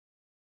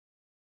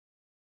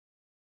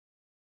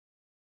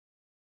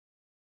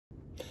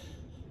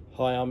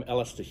Hi, I'm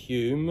Alastair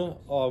Hume.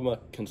 I'm a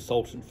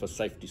consultant for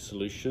safety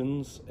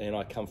solutions and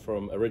I come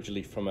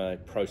originally from a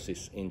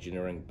process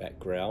engineering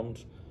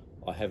background.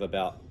 I have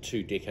about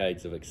 2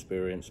 decades of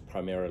experience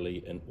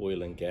primarily in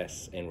oil and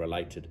gas and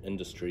related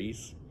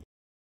industries.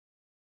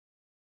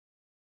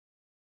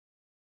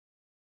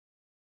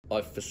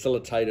 I've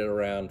facilitated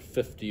around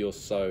 50 or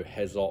so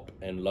HAZOP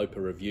and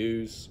LOPA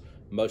reviews.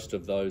 Most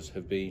of those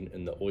have been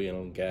in the oil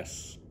and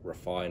gas,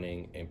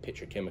 refining and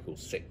petrochemical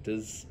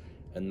sectors,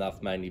 and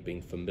they've mainly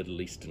been for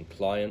Middle Eastern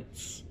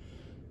clients.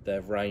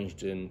 They've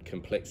ranged in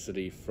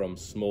complexity from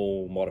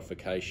small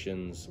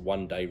modifications,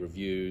 one-day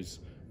reviews,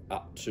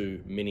 up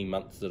to many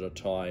months at a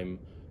time,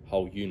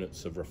 whole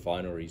units of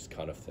refineries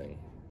kind of thing.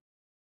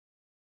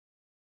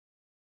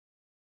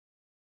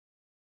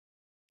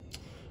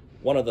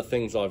 One of the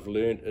things I've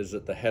learned is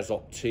that the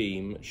HAZOP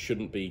team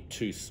shouldn't be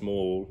too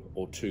small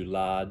or too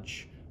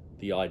large.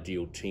 The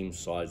ideal team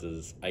size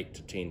is 8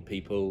 to 10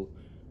 people.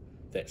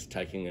 That's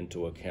taking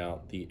into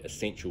account the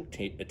essential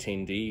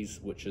attendees,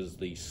 which is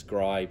the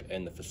scribe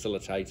and the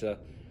facilitator,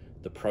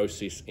 the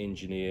process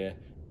engineer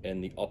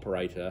and the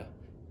operator,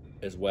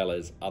 as well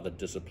as other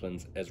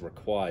disciplines as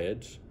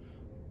required.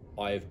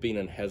 I have been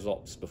in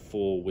HAZOPs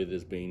before where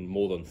there's been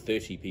more than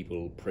 30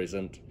 people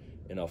present,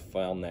 and I've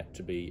found that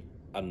to be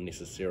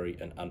unnecessary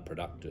and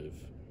unproductive.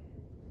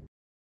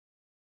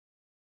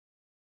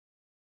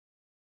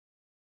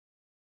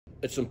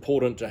 It's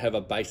important to have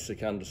a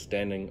basic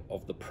understanding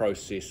of the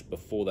process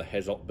before the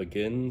HAZOP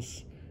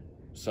begins,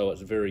 so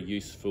it's very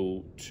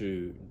useful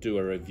to do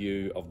a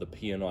review of the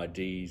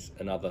P&IDs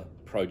and other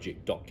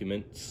project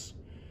documents.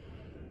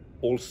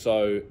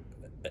 Also,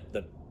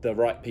 the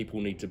right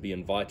people need to be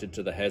invited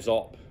to the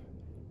HAZOP.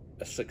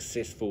 A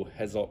successful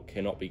HAZOP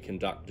cannot be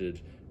conducted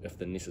if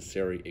the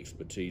necessary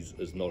expertise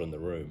is not in the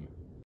room.